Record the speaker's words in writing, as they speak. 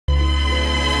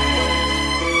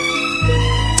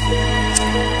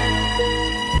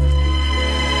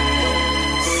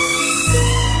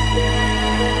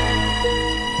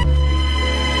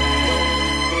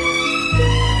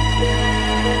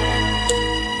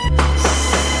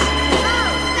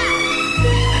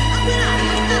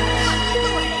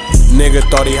Nigga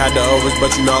thought he had the overs, but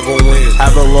you not gon' win.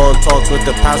 Having long talks with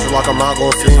the pastor like I'm not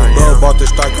gon' sin. Bro bought the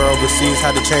striker overseas,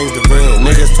 had to change the brand.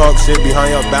 Niggas talk shit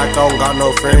behind your back, I don't got no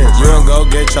friends. You don't go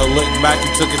get your lick back, you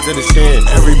took it to the chin.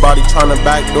 Everybody tryna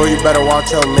backdoor, you better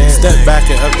watch your man. Step back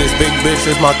and up this big bitch,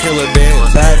 is my killer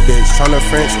dance. Bad bitch, tryna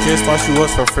French kiss like she was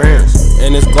from France.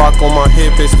 And this Glock on my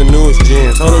hip, it's the newest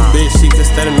gen. Told her bitch she could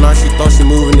stay the night, she thought she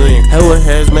moving in. Hella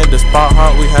heads made the spot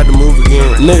hot, we had to move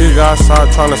again. Nigga got shot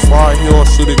tryna slide, he won't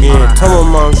shoot again. Tell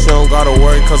my mom she don't gotta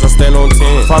worry cause I stand on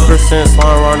 10. 5%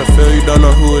 slime around the field, you don't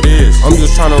know who it is. I'm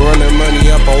just tryna run that money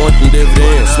up, I want them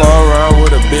dividends. Slime around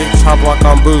with a big chop like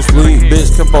I'm Bruce Lee.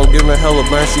 Bitch kept on giving hella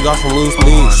bang, she got some loose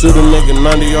knees. Shoot a nigga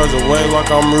 90 yards away like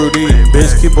I'm Rudy.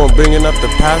 Bitch keep on bringing up the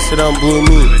past, it done blew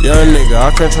me. Young nigga, I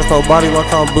can't trust nobody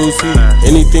like I'm Boosie.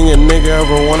 Anything a nigga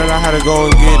ever wanted, I had to go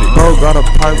and get it. Bro got a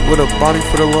pipe with a body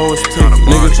for the lowest ticket.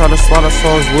 Nigga tried to slide a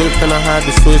sauce whip and I had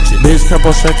to switch it. Bitch kept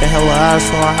on shaking hella ass,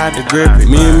 so I had to grip it.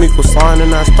 Me and Meek was sliding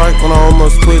in that strike when I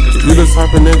almost clipped it. You the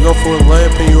type of nigga for a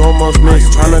layup and you almost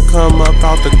missed. Tryna come up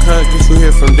out the cut, get you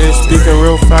here from distance. Speaking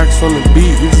real facts on the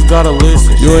beat, you just gotta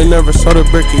listen. You ain't never sold a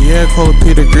brick, yeah, call it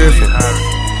Peter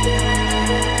Griffin.